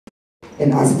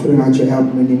in us putting out your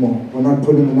album anymore. We're not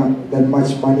putting enough, that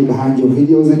much money behind your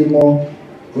videos anymore.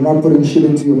 We're not putting shit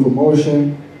into your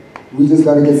promotion. We just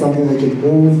gotta get something that can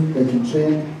move, that can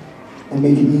trend, and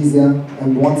make it easier.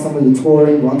 And want some of your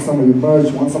touring, want some of your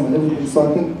merch, want some of everything. So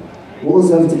I think we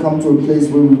also have to come to a place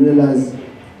where we realize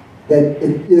that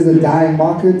it is a dying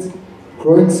market,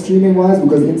 growing streaming-wise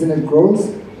because the internet grows.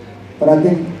 But I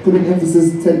think putting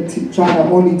emphasis, trying to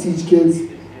only teach kids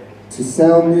to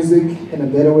sell music in a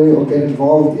better way or get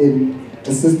involved in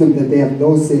a system that they have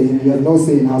no say in. You have no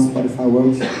say in how Spotify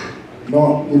works.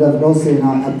 No, you have no say in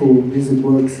how Apple Music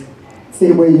works.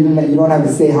 Same way you don't have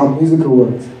a say how musical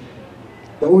works.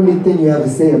 The only thing you have a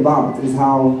say about is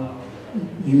how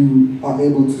you are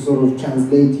able to sort of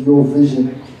translate your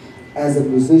vision as a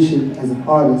musician, as an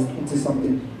artist, into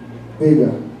something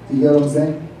bigger. Do you get what I'm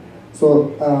saying?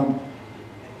 So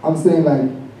I'm saying, like,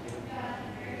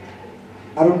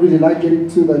 I don't really like getting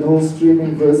to that whole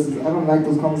streaming versus, I don't like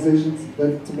those conversations.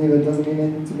 That, to me, that doesn't mean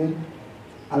anything to me.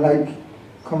 I like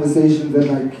conversations that,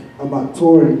 like, about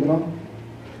touring, you know?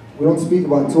 We don't speak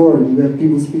about touring. We have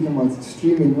people speaking about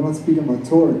streaming. We're not speaking about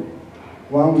touring.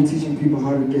 Why aren't we teaching people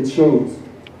how to get shows?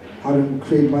 How to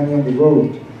create money on the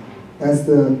road? That's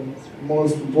the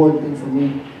most important thing for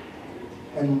me.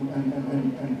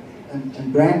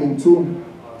 And branding too.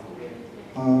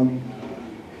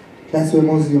 That's where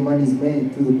most of your money is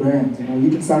made, through the brand. You know, you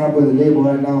can sign up with a label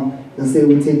right now. They'll say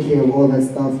we'll take care of all that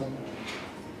stuff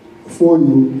for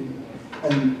you,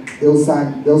 and they'll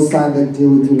sign that deal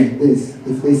with you like this.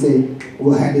 If they say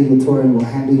we'll handle your touring, we'll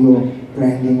handle your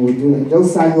branding, we'll do that, they'll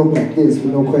sign you up like this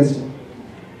with no question.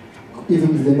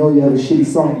 Even if they know you have a shitty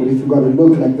song, but if you got a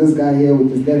look like this guy here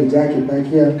with his leather jacket back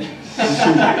here,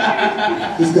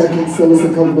 this guy can sell us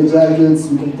a couple of jackets.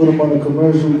 We can put him on a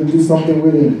commercial. We can do something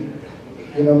with him.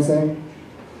 You know what I'm saying?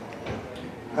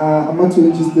 I'm not too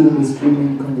interested in the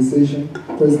streaming conversation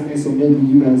personally, so maybe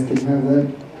you guys can have that.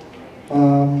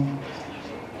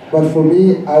 But for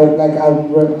me,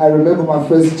 I remember my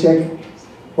first check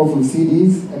off of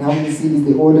CDs and how many CDs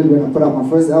they ordered when I put out my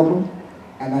first album,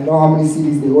 and I know how many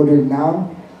CDs they ordered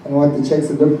now and what the checks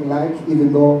are looking like,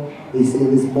 even though they say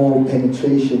there's more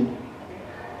penetration.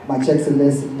 My checks are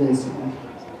less and less. You know?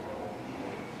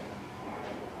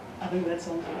 I think that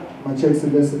sounds good. My checks are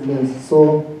less and less.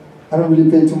 So I don't really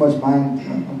pay too much mind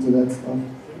onto that stuff.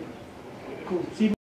 Cool.